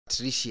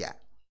Patricia.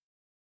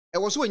 E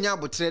was so nya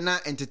abotre na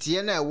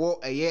entete na ewo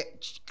eye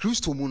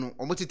Kristo mu no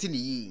omotete ne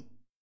yi.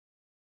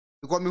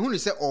 Because me hu ni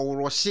say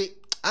owrohye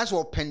as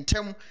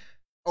opentem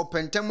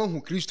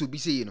hu Kristo bi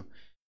say no.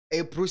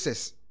 A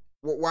process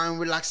one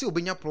relax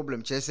obenya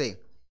problem che say.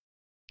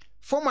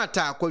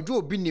 Formata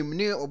kwadwo Obinim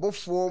ne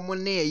Obifour mo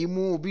ne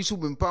ayimu obi su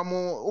bimpa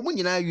mo omo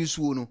nyina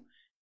yusuo no.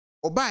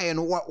 Obaye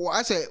no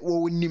ase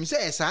wo nim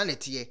say esa na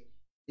tie.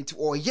 It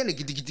or ye ne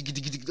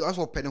gidigidi as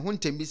open ho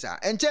ntem bi sa.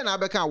 Enche na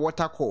abeka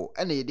water call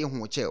e na ye de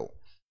ho che o.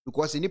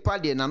 Because nipa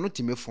de na no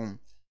time fom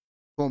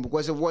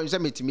because what say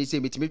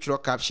metimi tro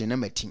caption na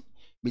matin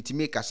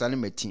metimi kasa na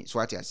matin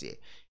so ati ase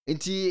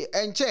enti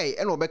enche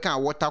e na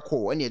obeka water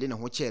call ene de ne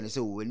ho che ne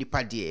say o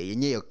nipa de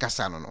yenye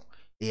kasa no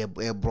e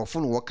brofo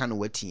no wo ka no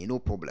watin no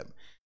problem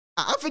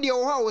afide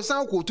wo ha wo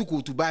san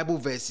kotu Bible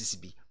verses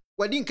bi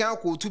wadi nkan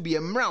kotu bi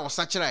emra wo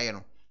sa kiraye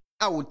no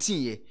a wo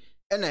tinye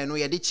e na no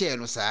ye de che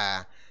no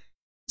saa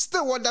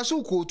still what da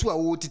so kotu a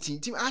wo titin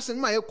tim asen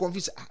ma ye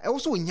confuse e wo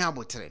so nya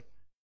abotre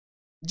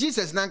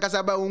Jesus na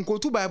nkasa ba won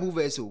kotu Bible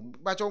verse o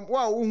but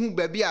wa hu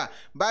baby a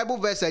Bible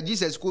verse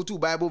Jesus kotu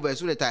Bible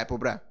verse the type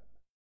bra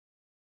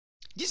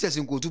Jesus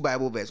in kotu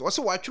Bible verse o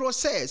se watwro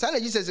say sa na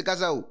Jesus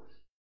kasa o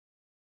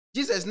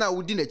Jesus na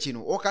wudi na chi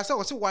no o kasa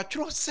o se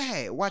watwro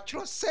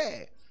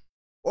say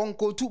on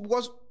kotu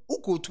because u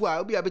kotu a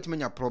obi abetime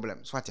nya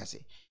problem so ati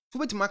ase so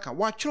betime aka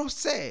watwro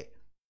say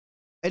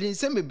edin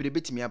sem bebre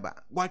betime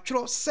aba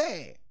watwro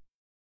say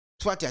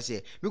what I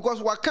say because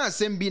what can't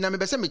send be na me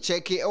be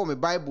check it or me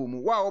Bible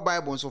mu wa o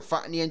Bible so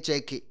fa ne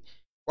check it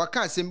what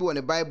can't send be on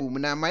the Bible mu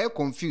na my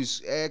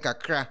confused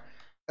kakra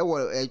e wo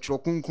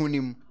trokunkun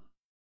nim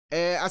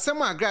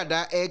asema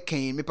Agradaa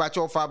ken me pa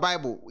cho fa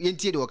Bible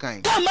yentie de o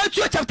kan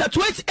Matthew chapter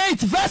 28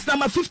 verse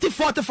number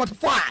 54 to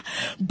 44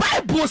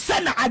 Bible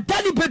say na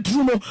adani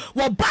bedroom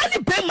wo bani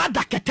be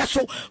madakete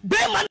so be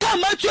man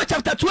Matthew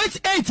chapter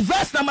 28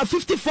 verse number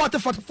 54 to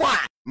 44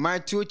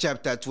 Matthew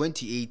chapter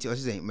 28 o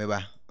say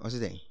meba o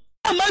say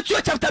Matthew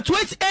chapter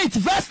 28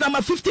 verse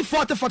number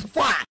 54 to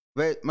 44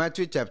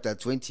 Matthew chapter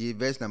 28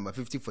 verse number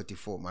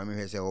 50-44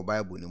 Maame say o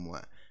Bible no mu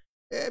a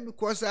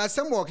because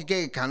asem wo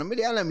keke kan me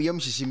de ala me yam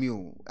hihimi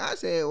o I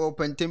say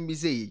open tem bi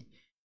say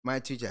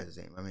Matthew chapter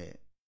say Maame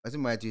what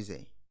Matthew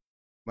say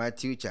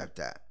Matthew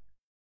chapter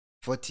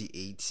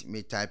 48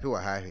 me type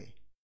wa ha hwe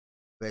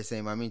verse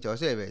say Maame to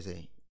say verse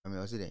say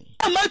Maame o say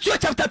Matthew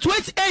chapter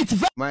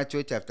 28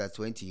 Matthew chapter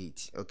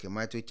 28 okay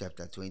Matthew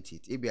chapter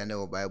 28 e bia na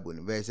o Bible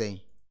no verse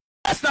say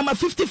verse number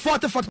 54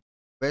 to 40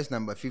 verse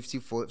number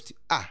 54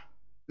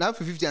 now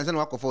for 50 and then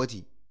walk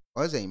 40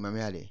 what say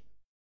Maame ale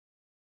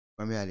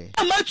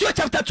Matthew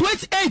chapter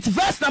 28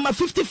 verse number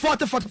 54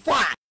 to 44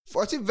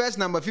 40 verse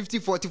number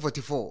 54 to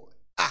 44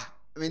 I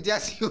mean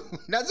that's you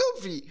that's so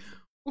free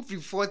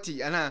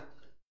 40 and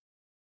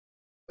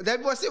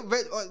that was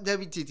it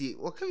David Titi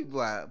what can we do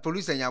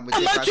police and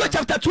Matthew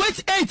chapter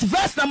 28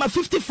 verse number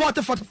 54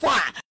 to 44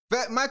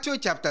 Matthew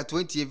chapter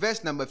 28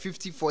 verse number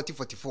 54 to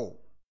 44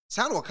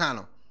 sound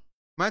wakano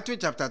Matthew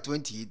chapter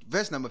 28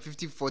 verse number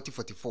 54 to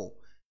 44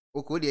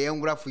 okay the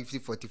young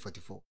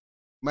 50-40-44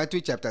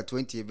 Matthew chapter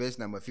 20 verse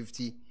number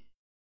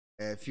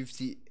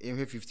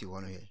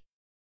 51 here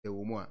the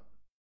woman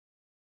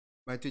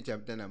Matthew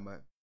chapter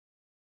number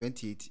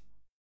 28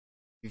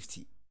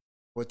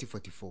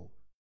 50-40-44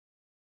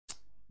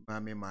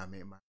 Maame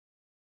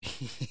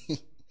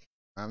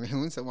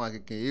hun sama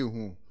keke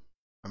ehu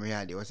Maame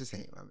ya de what's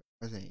saying Maame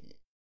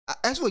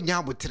eso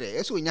nya botre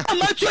eso nya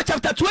Matthew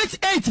chapter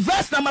 28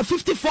 verse number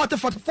 54 to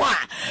 44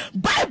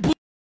 Bible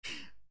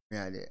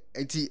ya de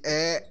enti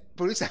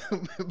police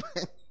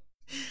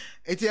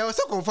enti I was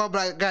so confirm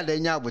Agradaa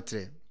nya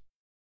botre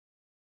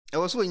I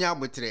was so nya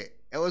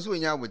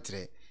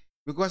botre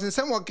because in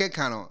some work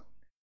can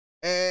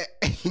I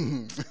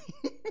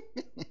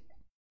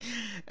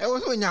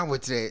was so nya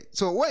botre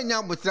so when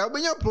nya botre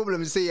obenya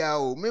problem say ya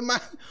o me ma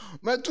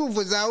tu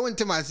for za won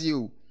temase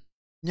you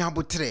nya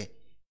botre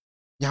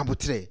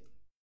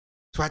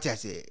so what I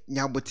say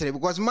nya botre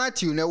because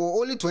Matthew there were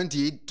only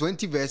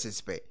 20 verses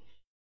per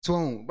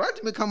so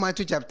but me come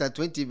Matthew chapter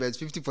 20 verse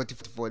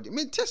 50-40-44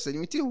 me test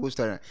me tell whole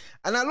story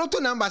and a lotto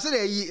number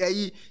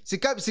say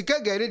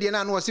sika gari dey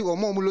na no say o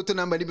mo lotto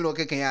number ni bi no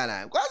keken ya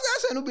na because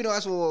say no bi no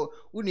so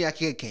uni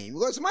akeken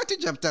because Matthew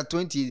chapter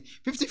 20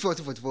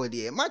 50-40-44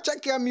 dey ma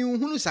check ya me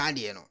hunu sa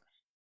dey no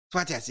so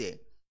what I say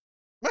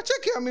ma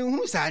check ya me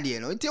hunu sa dey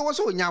no nti wo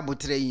so nya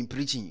botre in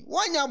preaching wo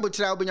nya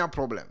botre obenya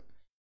problem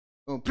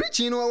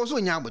preaching no wo so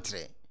nya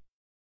botre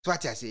so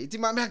what I say nti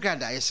ma me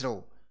Agradaa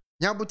yesrew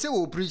nya botre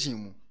wo preaching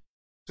mu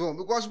so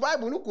because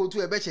Bible no go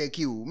to e be check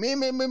you me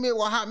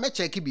wa ha me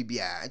check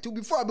bibia to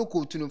before I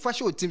go to no fa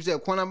show team say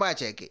wahala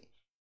check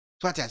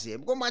so what I say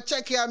because ma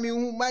check ya me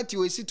hu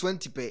Matthew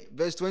 20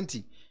 verse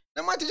 20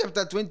 na Matthew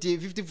chapter 20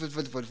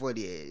 50-44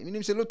 there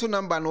meaning say lotto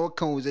number no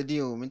kan o zedi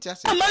o me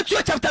say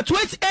Matthew chapter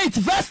 28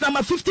 verse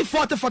number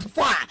 54 to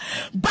 44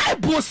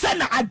 Bible say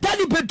na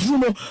adani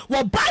bedroom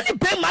wo bani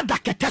be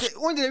madakete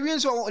won dey wi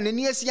so na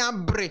ni asia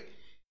bre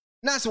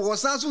na so wo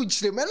san so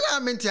chire me na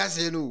me ntia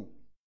say no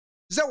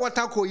Is that what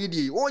I call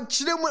you? Oh,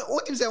 children,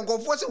 what is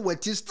the force of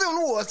what is still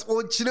was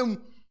or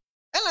children?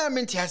 And I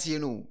meant, yes, you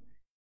know.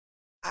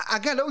 I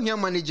got on your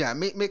manager,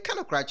 may kind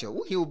of cratcher,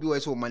 who he will be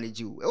also manage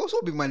you,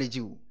 also be manage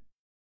you.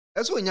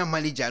 That's when your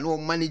manager, no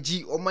manage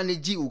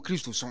you,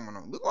 Christo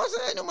someone, because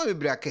I know my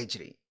break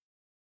catchery.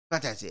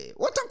 But I say,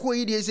 what I call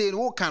you say,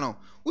 oh, cano,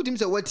 who him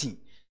say what he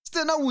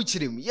still not watch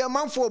him, your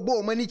man for a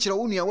bow, manager,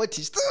 only a what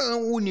he still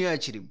only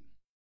at him.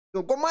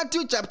 So, go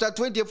Matthew chapter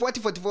 20,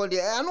 40, 44,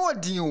 I know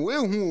what you,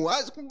 who,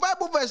 as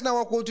Bible verse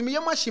now, quote to me,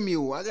 your machine,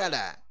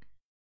 Agradaa.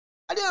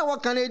 I didn't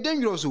what can a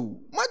dangerous,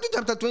 Matthew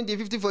chapter 20,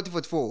 50, 40,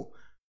 44.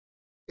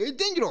 It's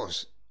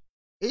dangerous.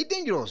 It's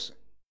dangerous.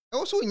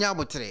 Also, in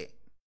Yabotre.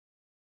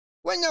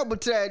 When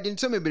Yabotre didn't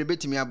some baby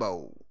to me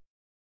about.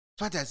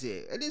 What I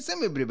say, I didn't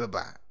send me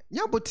breba.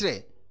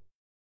 Yabotre.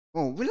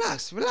 Oh,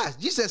 relax.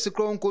 Jesus is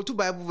crown go to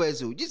Bible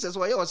verse. Jesus,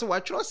 why you also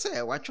what you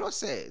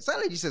say.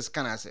 Suddenly Jesus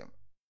can answer.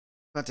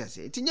 What I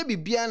say, Tinya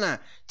Bibiana,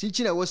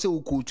 teaching I was so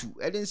cool too.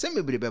 I didn't send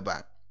me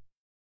breba.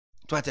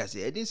 What I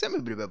say, I didn't send me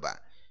breba.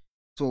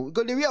 So,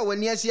 go the way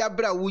when you see a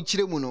bra which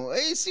remuno,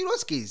 a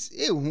serious case.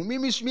 Eh, who me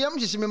miss me, I'm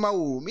just me,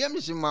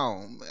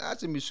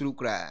 as a miss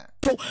Lucra.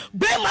 So,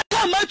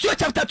 Matthew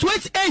chapter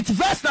 28,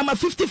 verse number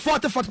 54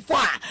 to 44.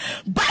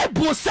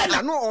 Bible said,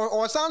 I know,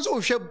 or sounds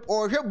of ship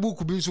or her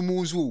book be so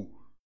moons who.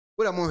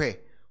 What am I?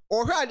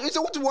 Or had it's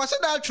what was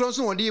that trust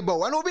on the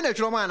bow, and open a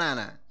trauma,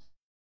 Nana.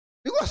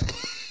 Because,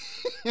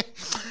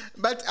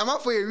 but I'm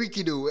up for a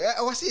wicked,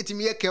 I was saying to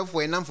me a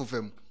careful and none for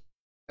them.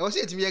 I was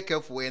saying to me a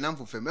careful and none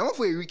for them. I'm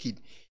for a wicked.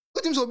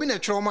 What seems to have been a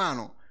trauma,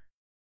 no?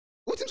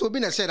 What seems to have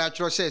been a said that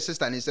your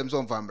sister and some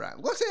son fambra?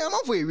 What say I'm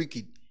for a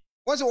wicked?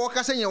 What's a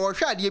walker saying or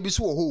shad ye be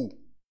so who?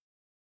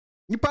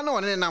 You pano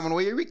and then I'm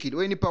away wicked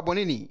or any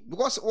pabonini.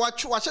 Because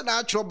watch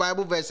that your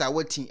Bible verse are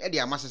waiting at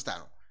the master.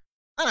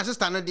 And as a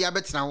standard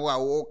diabetes now,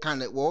 all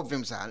kind of war of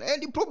them, sir.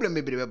 Any problem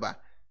may be remember.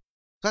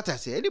 What I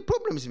say, any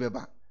problems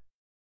remember.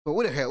 But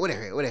what the hell,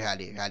 had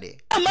they?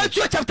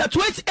 Matthew chapter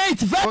 28,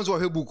 verse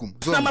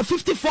number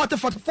 54 to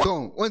 44.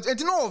 So,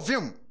 and no of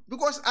him.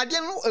 Because I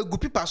didn't know a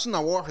good people soon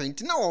are walking,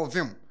 it's now of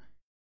him.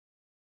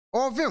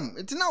 Of him,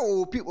 it's now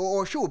all people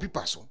or show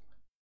people so.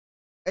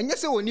 And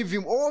yes, I will leave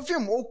him, all of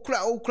him, all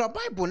crab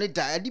Bible, and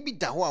die, I did be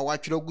that who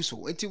watch your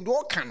gusso, until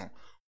the canoe.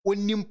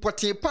 When you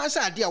put a pass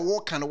idea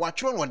walk and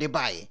watch on what they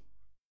buy.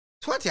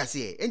 So what I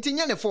say, and in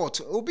any fault,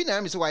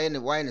 Obinim is why any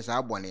wine is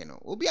our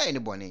bonino, Obi any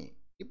bonny.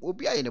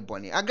 Obi any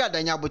bonny.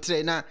 Agradaa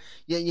nyabotre na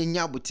ye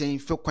nyabotre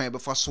fo kwan be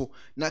fa so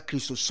na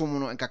Kristo som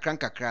no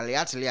nkakranka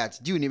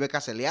kraleat di uni be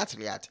kase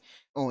leat.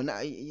 Oh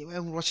na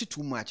rush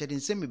too much. I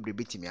didn't say me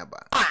brebe me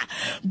aba.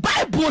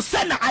 Bible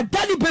said na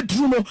adani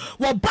bedroom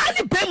wo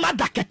bani be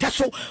madakete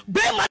so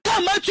be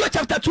Matthew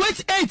chapter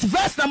 28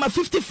 verse number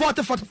 54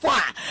 to 44.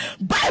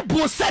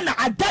 Bible said na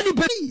adani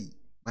be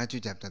Matthew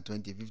chapter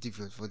 20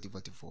 54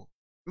 44.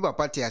 Me ba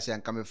party ase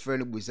anka me frɛ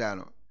no busa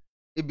no.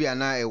 Ebi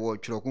ana e wo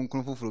tworo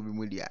kunkun foforo bi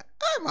mu dia.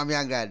 Maame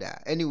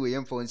Agradaa. Anyway,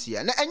 yem for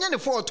nsia. Na enye ne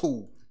fault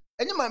o.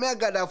 Enye Maame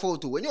Agradaa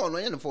fault o. Enye ono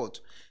enye ne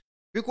fault.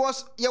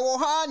 Because ye wo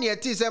ha na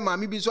eti se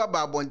maame bi so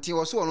aba abonten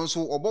wo so ono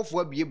so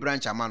obofo abie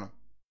branch ama no.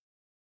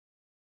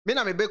 Me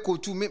na me be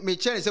kotu me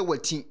chere se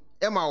wati.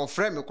 E ma wo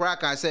frɛ me kora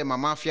kan se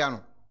mama afia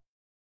no.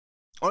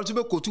 Ono to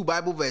be kotu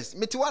Bible verse.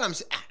 Me ti wa na me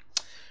se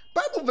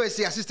Bible verse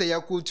ya sister ya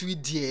kotu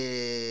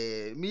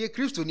die. Me ye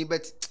Kristo ni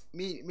bet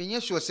me nye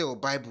sure se o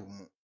Bible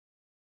mu.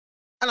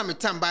 Ana me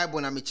tam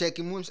Bible na me check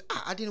mu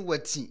I didn't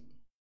wati.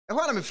 E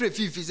ho na me frɛ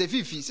fifi se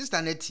fifi sister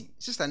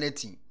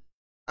neti.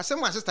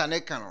 Asem wa sister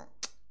net kan no.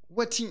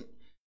 Wati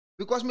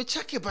because me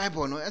check your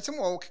Bible no asem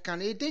wa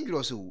kan e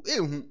dangerous o.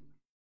 Ehu.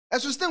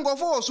 Esu stand go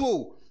for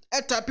so.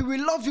 Etapi we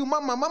love you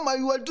mama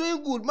you are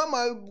doing good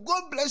mama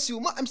God bless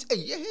you. I'm say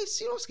yeah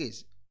serious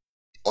case.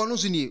 Ono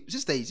so ni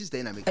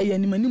sister na me.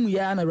 Animanimu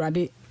ya na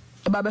Awurade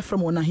eba be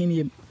from na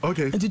heniem.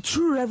 Okay. And the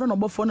true reverend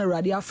obofo na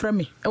Awurade afrɛ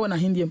me e na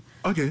heniem.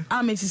 Okay.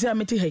 Me sisi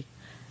ameti hey.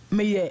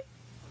 Me ye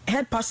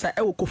head pastor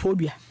e wo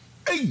Kofodua.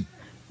 Hey.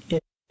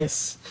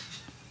 Yes.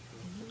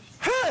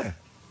 Hey.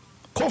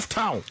 Cough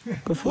Town.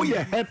 Who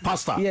your head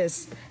pastor?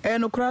 Yes.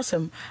 No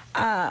crasem.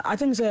 I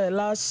think it's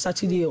last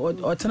Saturday or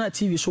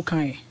TV show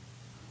kind.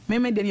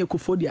 Me dey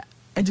Kofodua.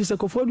 And just a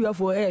Kofodua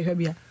for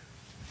hwebia.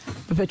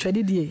 Me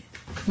twedi die.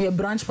 Me a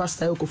branch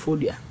pastor e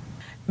Kofodua.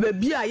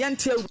 Baby a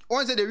yantia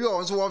once the real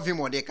also of him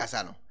or de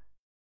kasa no.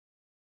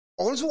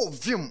 Also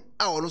of him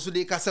also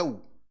de kasa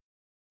wo.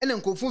 And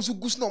then Kofonsu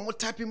goose no more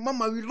typing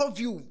mama we love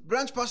you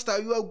branch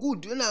pastor you are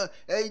good you know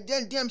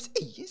then them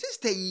say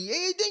sister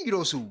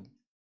dangerous o.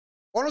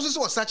 Ono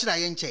so search na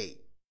yenche.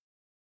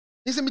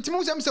 Nse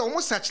mitimu se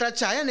almost search na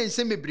cha ya na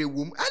nse mebre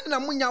wom. Ade na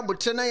munya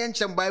abotre na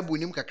yenche Bible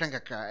nim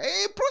kakra.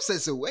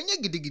 Process o, enye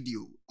gidigidi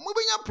o. Mo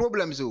benya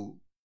problems o.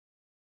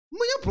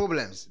 Munya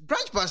problems.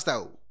 Branch pastor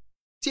o.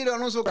 Ti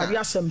ono so ka.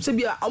 Biasem se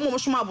bia omo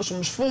soma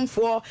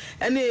abosomfomfo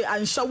ene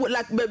ansha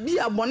like baby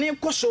abone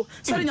koso.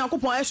 Se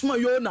Nyankopon esoma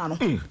Yona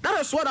no.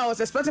 That is what I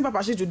was expecting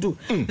Papa to do.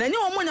 Na nye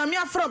omo nyame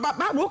afra ba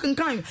broken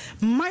kind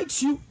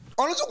might you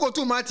ono so go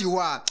to Matthew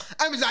wa.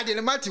 I'm say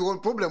the Matthew one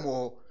problem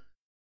o.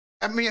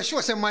 I mean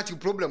sure say Matthew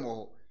problem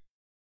o.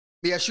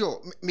 Me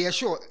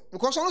assure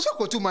because also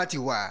go to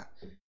Matthew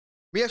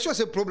me assure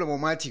say problem on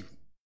Matthew.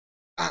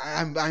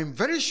 I'm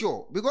very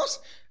sure because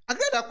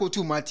Agradaa go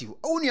to Matthew.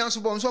 Only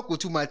answer bonso go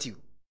to Matthew.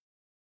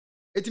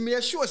 It me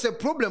assure say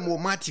problem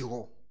on Matthew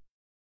ho.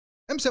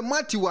 Em say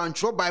Matthew and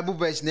throw Bible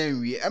verse na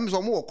we. Em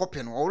so mo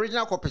copy no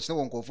original copy no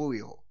won go for we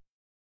ho.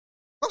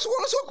 Also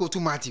go to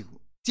Matthew.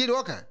 Tie the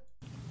worker.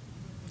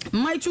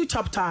 Matthew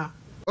chapter.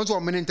 Also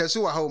 1 minute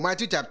so how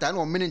Matthew chapter no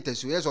 1 minute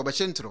so yes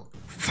obeshentro.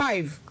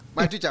 5.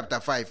 Matthew chapter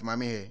 5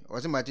 Maame here.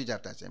 Was Matthew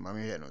chapter 10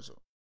 Maame here no so.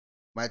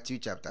 Matthew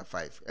chapter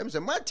 5. Em say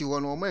Matthew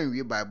one o man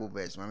we Bible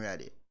verse Maame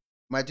here.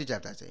 Matthew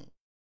chapter 10.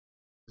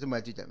 Was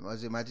Matthew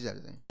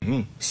chapter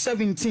 10?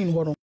 17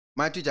 hold on.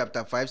 Matthew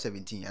chapter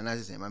 5:17 and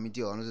as say Maame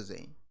ti ono so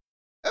saying.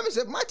 Em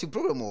say Matthew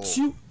problem o.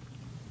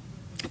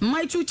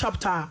 Matthew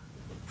chapter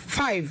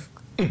 5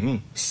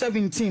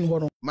 17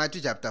 hold on.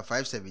 Matthew chapter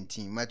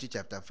 5:17. Matthew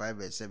chapter 5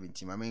 verse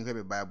 17. Maame hwe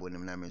be Bible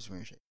nim na me so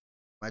hwe.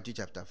 Matthew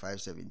chapter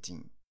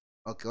 5:17.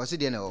 Okay, what's it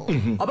there now?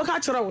 Obeka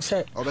kira wo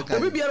say.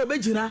 Obi biara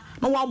obegina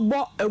na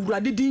wabo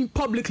Awurade din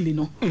publicly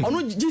no.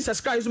 Ono Jesus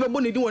Christ be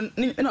boni din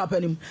na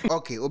apanim.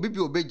 Okay, obi bi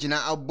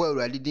obegina abo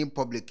Awurade din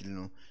publicly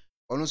no.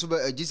 Ono so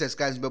be Jesus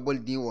Christ be boni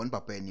din won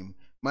papa anim.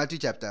 Matthew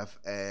chapter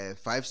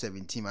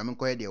 5:17. Mame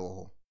ko here wo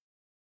ho.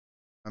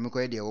 Mame ko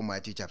here wo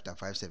Matthew chapter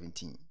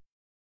 5:17.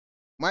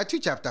 Matthew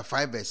chapter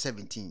 5 verse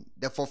 17.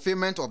 The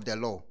fulfillment of the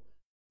law.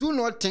 Do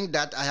not think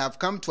that I have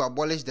come to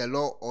abolish the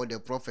law or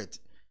the prophet.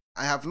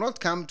 I have not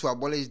come to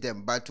abolish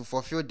them, but to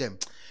fulfill them.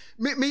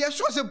 Me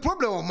sure say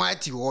problem on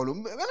Matthew.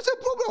 Me say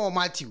problem on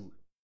Matthew.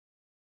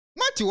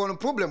 Matthew on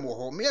problem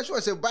on. Me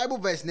sure say Bible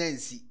verse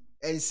nancy.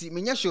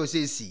 Me sure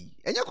say see.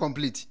 Enya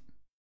complete.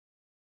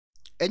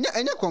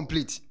 Enya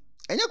complete.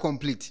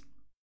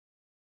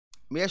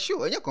 Me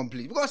sure enya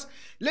complete because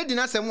lady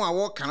na say mo a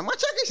work kan. Ma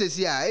check is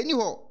see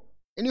anyhow.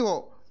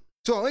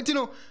 So you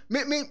know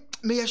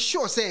me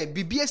sure say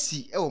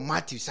BBSC e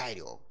Matthew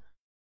side o.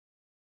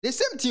 The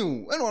same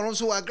thing. And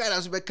also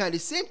Agradaa be kind the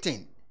same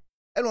thing.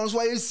 And also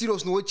why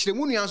serious no chire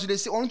mu nuan so dey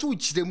say on to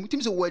chire mu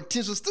tim say what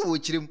thing so still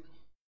chire mu.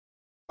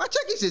 Ma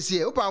check is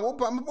here. Opa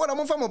what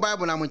am from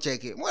Bible na mo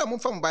check it. What am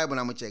from Bible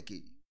na mo check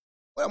it.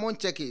 What am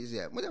check is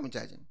here. What am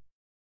charging?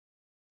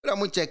 What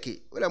am check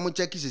it. What am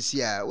check is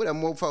here. What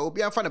am for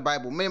obi am from the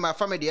Bible. Me my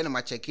family na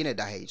ma check in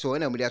da here. So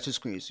when am dey to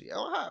screen so.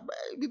 Oh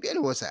bibi any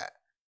was ah.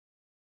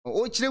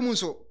 O chire mu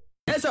so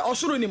ese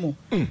osoro ni mu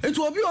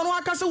etu obi ono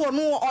akase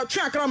wono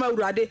otwe akra ma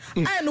Awurade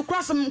ai no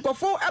kwasem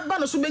nkofo eba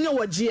no so benya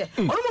wagie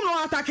ono mu no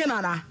atake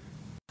nana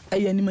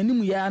eye ni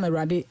manimu ya na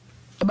Awurade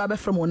eba be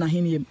frem wona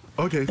heniem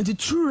okay enti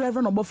true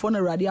reverend obofo na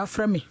Awurade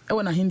afrem me e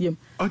wona heniem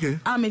okay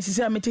am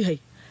sisi ameti hey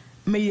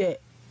me ye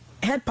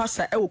head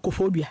pastor e wo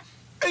Kofodua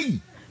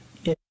hey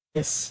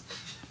yes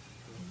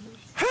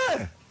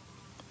hey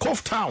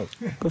Cough Town.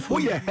 Who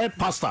your head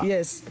pastor?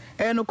 Yes.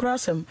 And no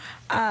crasem.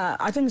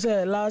 I think it's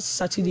last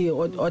Saturday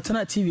or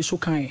tonight TV show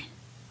kind.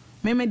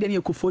 Me then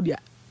you Kofodua.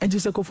 And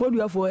just a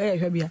Kofodua for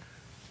Hebia.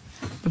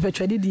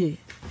 Perpetually,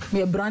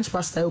 me a branch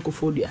pastor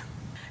Kofodua.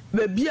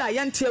 Baby, I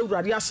ain't tell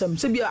Radiasem.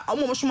 Sebia,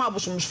 almost my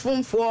bosom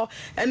phone for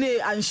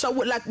any and show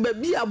like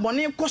baby a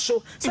bonnet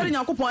coso, selling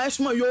your coupon as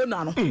my yo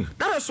nano.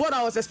 That is what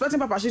I was expecting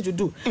Papa to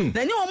do.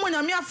 Then you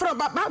want me after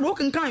about that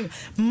broken kind.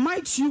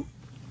 Matthew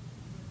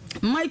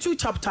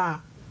chapter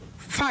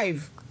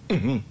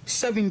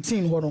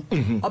 5:17 hold on.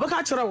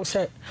 Obeka kira wo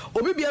say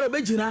obi biara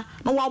obegina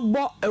na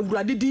wabo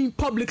Awurade din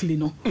publicly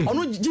no.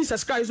 Ono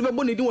Jesus Christ be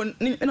boni din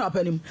na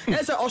apanim.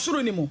 E say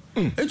osoro ni mu.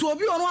 Etu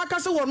obi ono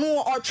akase wo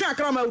no otwe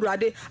akra ma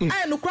Awurade.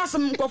 Ai no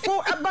kwasem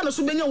nkofo eba no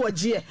so benya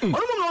wagie. Ono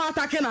mu no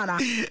atake nana.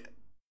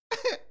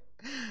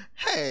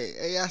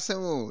 Hey,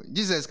 yasemo.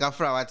 Jesus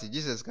kafra wati.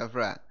 Jesus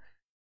kafra.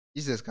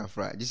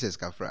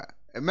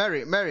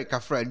 Mary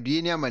kafra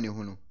duye ni amani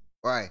hunu.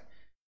 Why?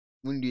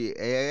 Mundi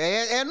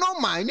no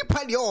man ni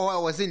padi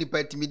o was any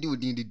party me do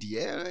din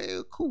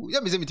cool ya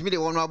me say me dey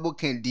one abo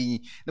kan din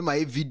na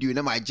my video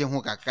na my je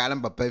ho kakra na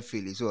papa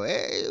feel so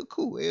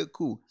cool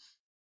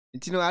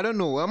you know I don't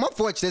know I'm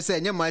fortunate say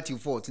nya Matthew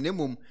 4 na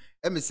mum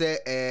me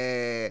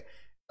say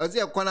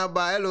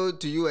Wahala hello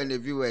to you and the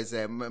viewers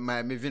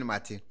my Vin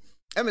Martin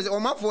me say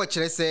I'm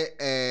fortunate say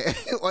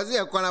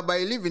Wahala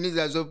you live in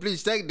Israel so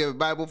please check the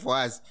Bible for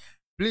us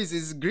please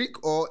it's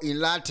Greek or in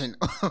Latin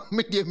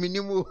me dey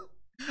minimum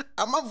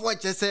I'm of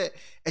what you say,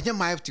 and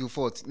Matthew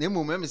 4.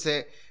 Name me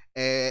say,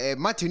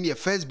 Matthew near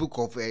first book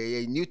of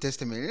a New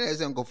Testament.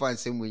 Let's go find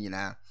some way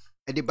now.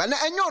 And the banner,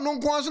 and you no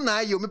go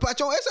now. You me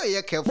patch on.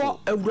 I careful.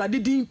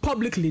 Awurade din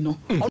publicly no.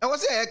 I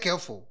was say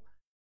careful.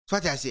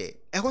 What I say,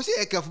 I was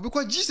say careful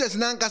because Jesus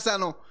nankasa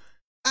no.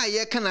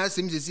 I can ask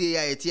him to see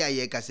I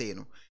kase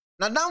no.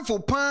 Na down for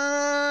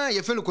pan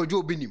ye fellow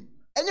kojo Obinim.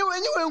 And you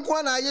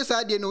nko na yes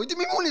I no. It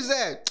me money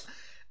say.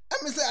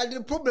 I say I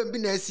the problem be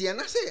na see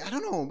and I say I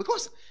don't know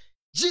because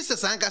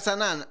Jesus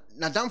ankasa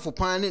na dam for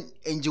pan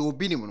enje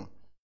Obinim no.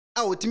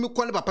 A otimi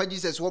kwale papa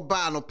Jesus wo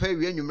ba no pa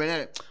wi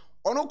anwumre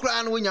ono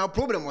kra no nya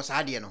problem was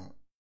ade no.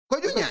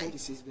 Kwadwo nya.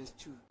 26 verse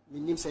 2.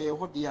 Minim say ye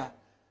ho dia.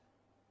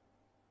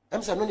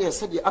 Am say no dey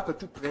say dey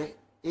apetu pre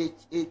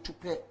to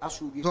pray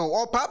Asuri. So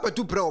all papa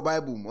to pray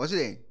Bible, was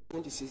it?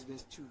 26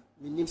 verse 2.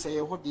 My name say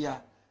what they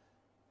are.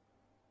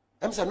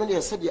 I'm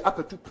saying said the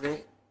upper to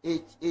pray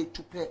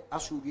to pray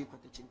Asuri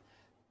protection.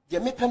 The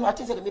mepen, I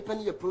think that the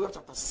mepen is Proverbs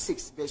chapter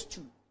 6 verse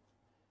 2.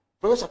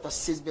 Proverbs chapter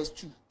 6 verse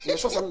 2. There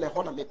shows some like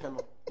honor mepen.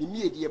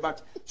 Immediately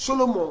about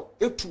Solomon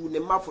etu ne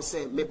mafo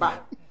say meba.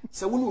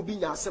 Say when will be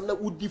now some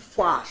that would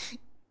Odifour.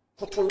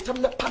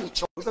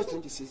 Proverbs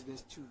 26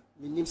 verse 2.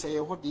 My name say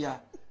what they are.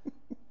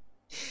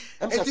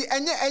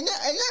 Enya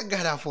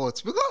Agradaa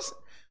fault because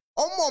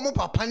omo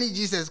papa ni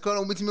Jesus call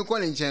on with me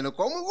call in channel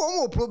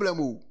omo problem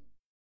o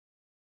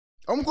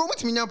omo ko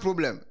with me nya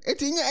problem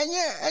eti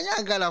enya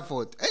Agradaa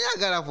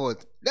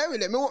fault then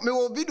me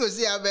wo videos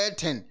say about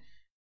 10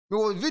 me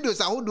wo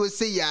videos how do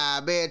say ya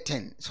about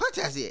 10 so what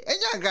I say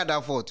enya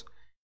Agradaa fault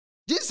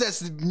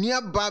Jesus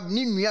near bab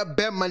ni nua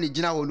be man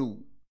gina ho no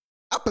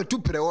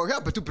apetu pre wo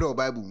apetu pre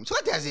Bible so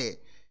what I say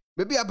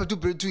maybe I to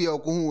pray to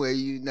your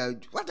now.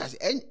 What does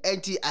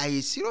anti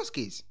a serious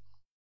case?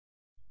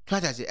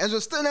 What does it? And so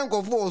stand and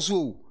go for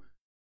so.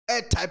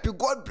 Type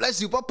God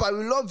bless you, Papa.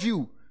 We love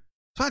you.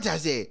 What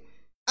does it?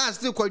 I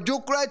still quite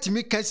joke right to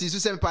me. Can see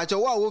some patch.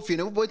 Wow, wolf, you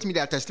know, me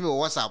that testimony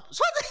or WhatsApp.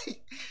 So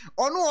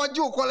or no, I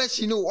do call us.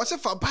 You know, what's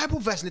for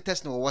Bible verse in the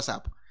test no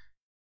WhatsApp?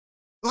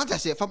 What I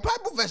say for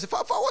Bible verse for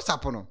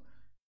WhatsApp no?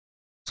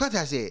 So what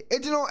I say?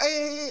 It's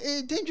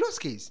a dangerous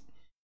case.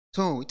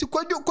 So, to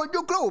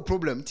quadro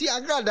problem. Ti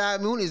Agradaa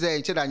me hun is a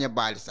enchilanya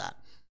bad, sir.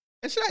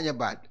 Enchilanya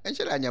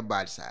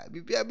bad, sir.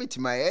 Be a bit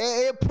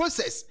my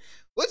process.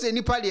 What's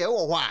any party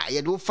or why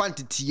you do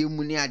fancy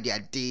money at the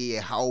day,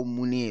 how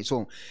money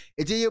so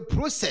it's a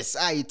process.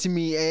 I to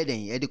me,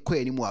 Eden, at the quay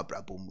anymore,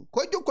 brabum.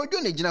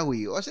 Quadro Nigina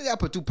way, or say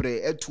upper to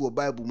pray to a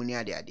Bible money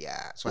at the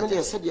idea. So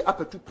I said the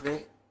upper to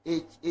pray,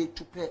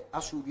 to pray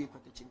Asuri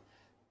protection.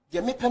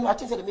 The Mepen, I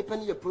think that the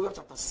Mepen, Proverbs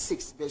chapter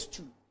 6, verse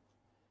 2.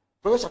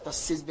 Proverbs chapter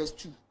 6 verse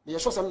 2. Me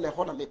show some like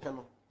honor me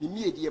peno. Me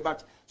me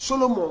about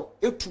Solomon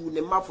etu ne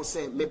mafo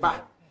say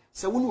meba.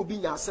 Say when will be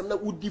na some na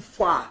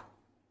Odifour.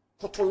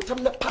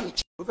 Kotontam na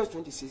panic. Proverbs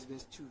 26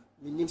 verse 2.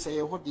 Me name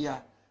say what they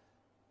are.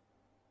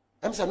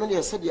 I'm saying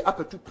no said the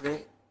upper to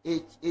pray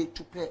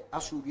to pray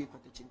Asuri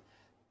protection.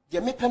 The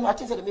me peno I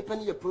think that the me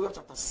peno Proverbs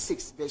chapter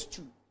 6 verse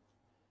 2.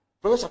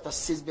 Proverbs chapter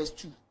 6 verse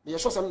 2. Me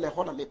show some like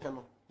honor me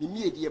peno. Me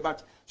me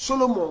about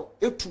Solomon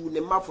etu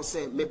ne mafo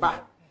say meba.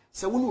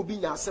 So when will be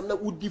now some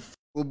that would be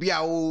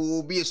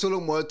a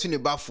Solomon to the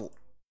baffle.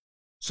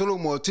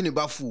 Solomon to the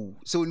baffle,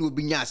 so when will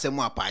be now some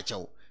more patch.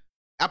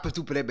 Up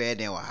to play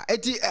bed now.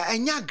 Eti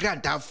anya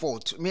Agradaa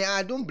fault. Me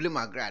I don't blame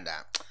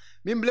Agradaa.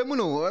 Me blame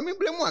no, I mean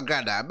blame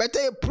Agradaa. But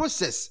a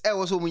process I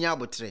was so much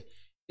about.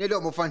 They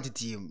don't want to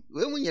team.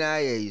 When we are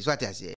is what I say.